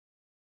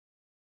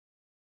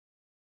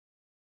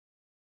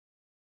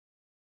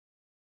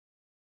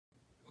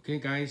Okay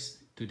guys,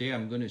 today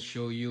I'm going to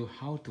show you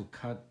how to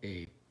cut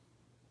a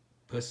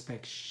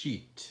Perspex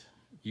sheet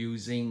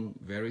using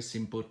very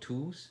simple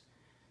tools.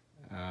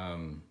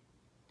 I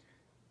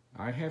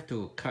have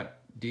to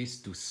cut this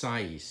to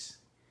size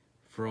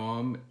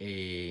from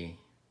a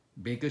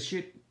bigger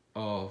sheet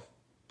of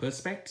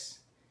Perspex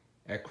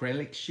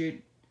Acrylic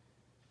Sheet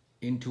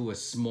into a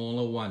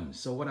smaller one.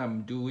 So what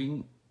I'm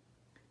doing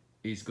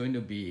is going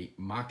to be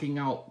marking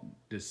out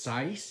the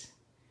size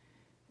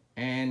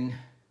and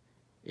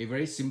a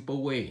very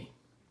simple way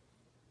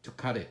to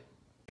cut it.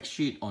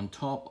 Sheet on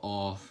top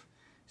of,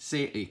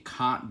 say, a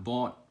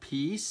cardboard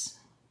piece,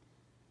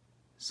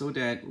 so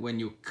that when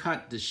you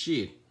cut the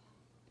sheet,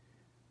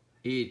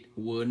 it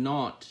will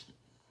not,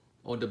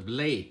 or the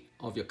blade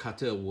of your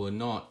cutter will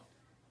not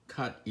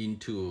cut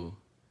into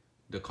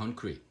the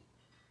concrete.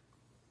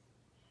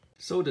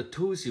 So the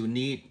tools you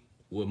need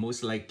will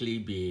most likely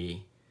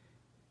be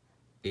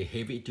a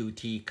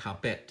heavy-duty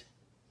carpet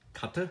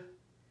cutter,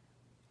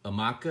 a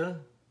marker,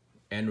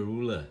 and a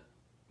ruler.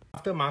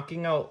 After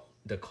marking out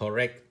the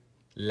correct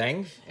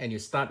length, and you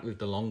start with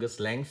the longest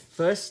length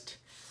first,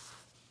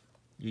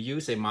 you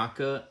use a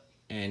marker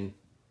and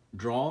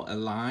draw a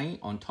line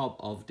on top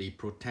of the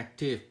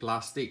protective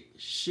plastic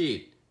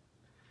sheet,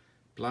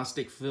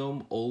 plastic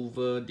film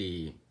over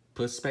the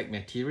Perspex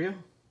material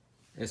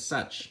as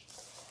such.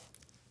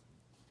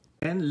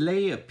 Then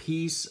lay a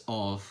piece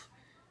of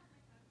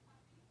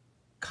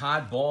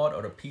cardboard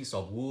or a piece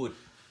of wood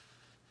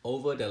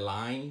over the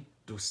line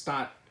to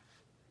start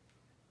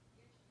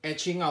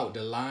etching out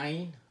the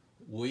line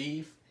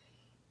with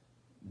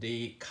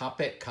the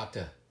carpet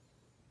cutter.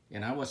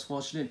 And I was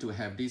fortunate to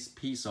have this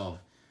piece of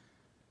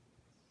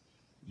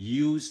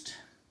used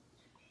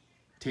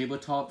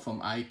tabletop from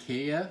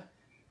IKEA,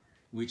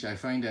 which I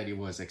find that it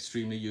was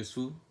extremely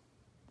useful.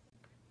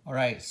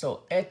 Alright,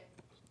 so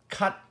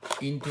cut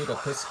into the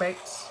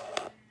Perspex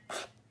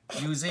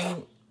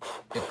using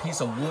a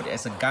piece of wood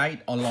as a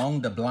guide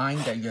along the line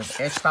that you have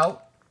etched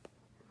out.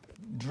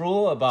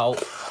 Draw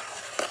about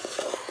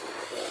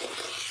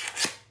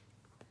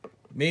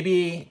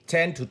maybe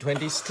 10 to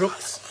 20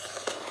 strokes.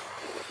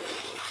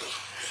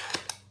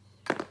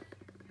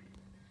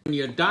 When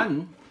you're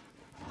done,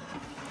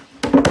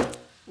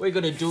 what you're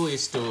going to do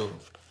is to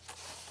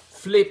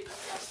flip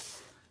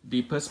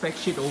the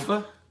Perspex sheet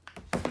over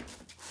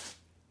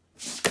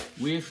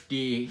with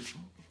the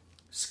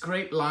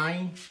scrape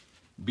line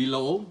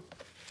below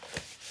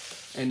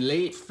and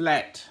lay it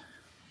flat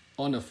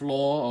on the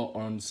floor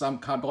or on some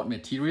cardboard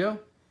material,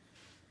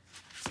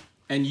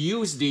 and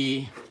use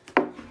a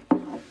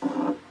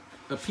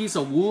piece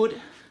of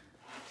wood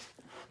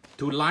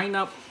to line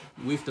up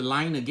with the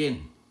line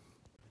again.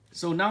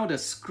 So now the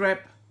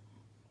scrap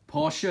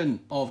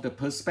portion of the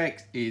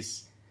Perspex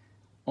is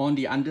on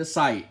the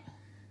underside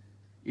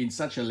in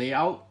such a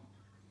layout,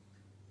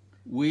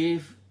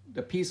 with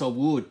the piece of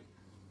wood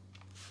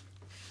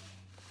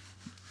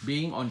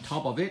being on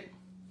top of it.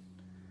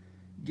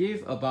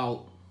 Give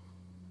about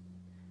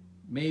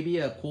maybe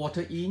a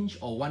 1/4 inch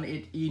or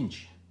 1/8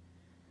 inch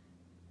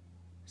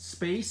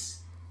space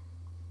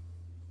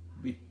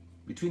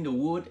between the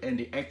wood and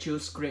the actual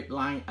scrape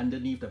line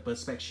underneath the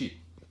Perspex sheet.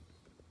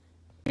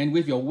 And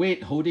with your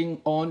weight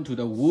holding on to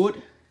the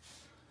wood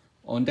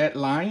on that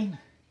line,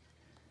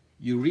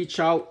 you reach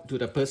out to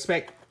the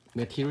Perspex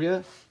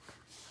material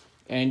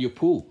and you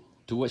pull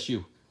towards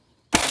you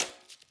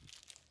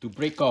to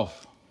break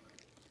off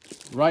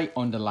right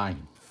on the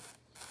line.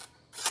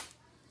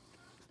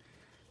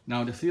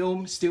 Now the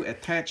film still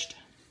attached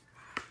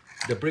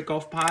the break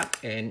off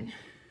part, and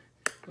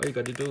what you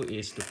got to do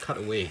is to cut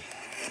away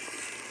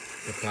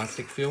the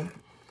plastic film,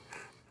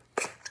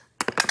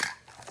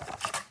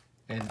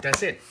 and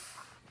that's it.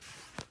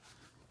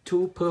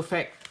 Two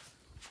perfect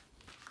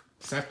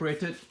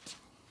separated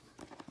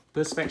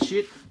Perspex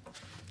sheet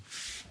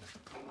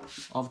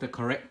of the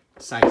correct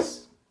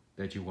size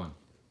that you want.